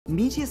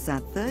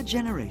Meteosat third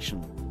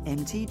generation,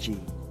 MTG,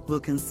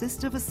 will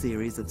consist of a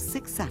series of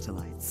 6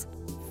 satellites,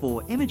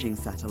 4 imaging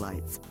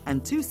satellites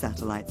and 2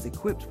 satellites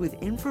equipped with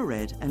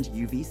infrared and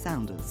UV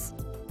sounders.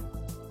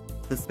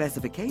 The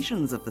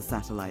specifications of the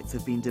satellites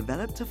have been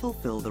developed to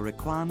fulfill the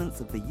requirements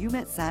of the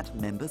EUMETSAT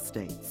member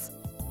states.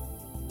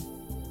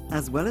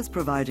 As well as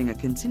providing a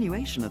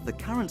continuation of the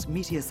current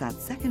Meteosat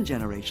second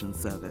generation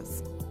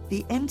service,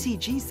 the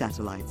MTG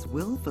satellites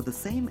will, for the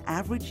same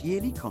average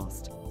yearly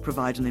cost,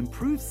 provide an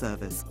improved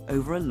service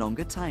over a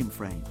longer time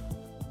frame.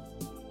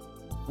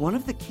 One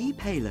of the key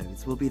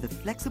payloads will be the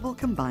flexible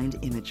combined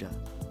imager,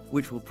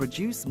 which will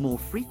produce more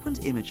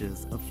frequent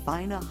images of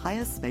finer,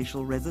 higher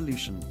spatial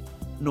resolution,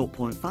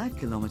 0.5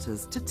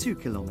 kilometers to 2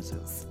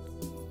 kilometers.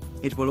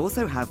 It will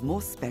also have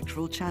more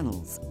spectral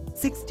channels,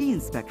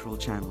 16 spectral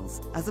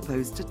channels as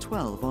opposed to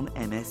 12 on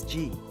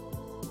MSG.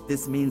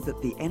 This means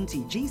that the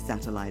MTG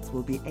satellites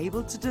will be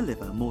able to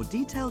deliver more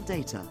detailed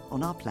data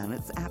on our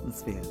planet's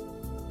atmosphere,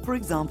 for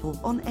example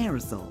on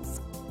aerosols,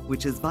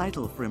 which is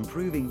vital for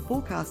improving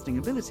forecasting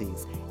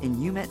abilities in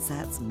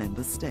EUMETSAT's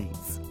member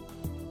states.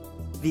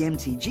 The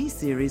MTG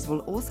series will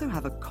also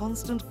have a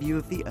constant view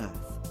of the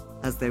Earth,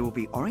 as they will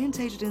be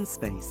orientated in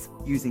space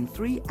using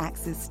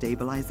 3-axis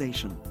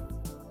stabilization,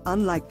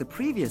 unlike the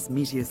previous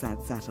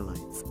Meteosat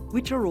satellites,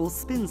 which are all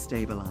spin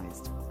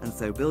stabilized and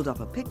so build up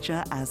a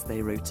picture as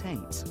they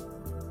rotate.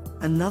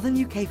 Another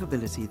new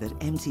capability that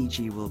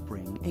MTG will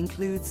bring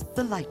includes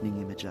the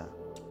lightning imager,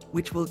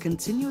 which will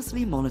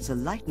continuously monitor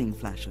lightning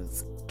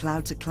flashes,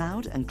 cloud to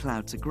cloud and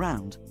cloud to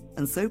ground,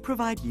 and so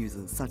provide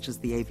users such as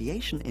the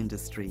aviation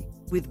industry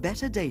with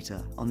better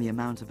data on the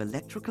amount of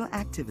electrical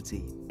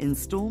activity in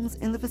storms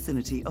in the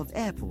vicinity of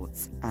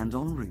airports and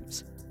en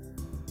route.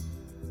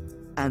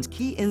 And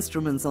key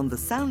instruments on the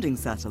sounding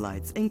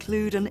satellites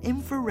include an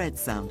infrared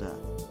sounder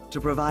to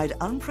provide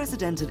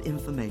unprecedented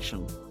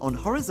information on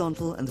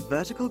horizontal and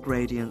vertical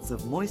gradients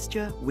of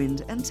moisture,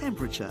 wind and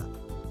temperature,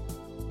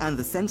 and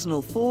the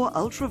Sentinel-4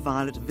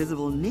 ultraviolet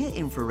visible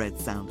near-infrared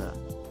sounder,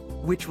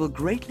 which will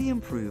greatly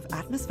improve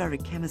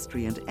atmospheric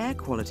chemistry and air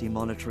quality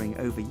monitoring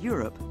over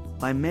Europe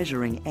by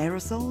measuring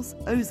aerosols,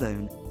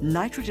 ozone,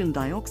 nitrogen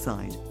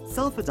dioxide,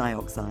 sulfur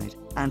dioxide,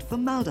 and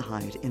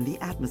formaldehyde in the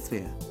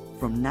atmosphere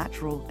from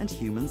natural and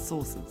human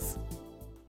sources.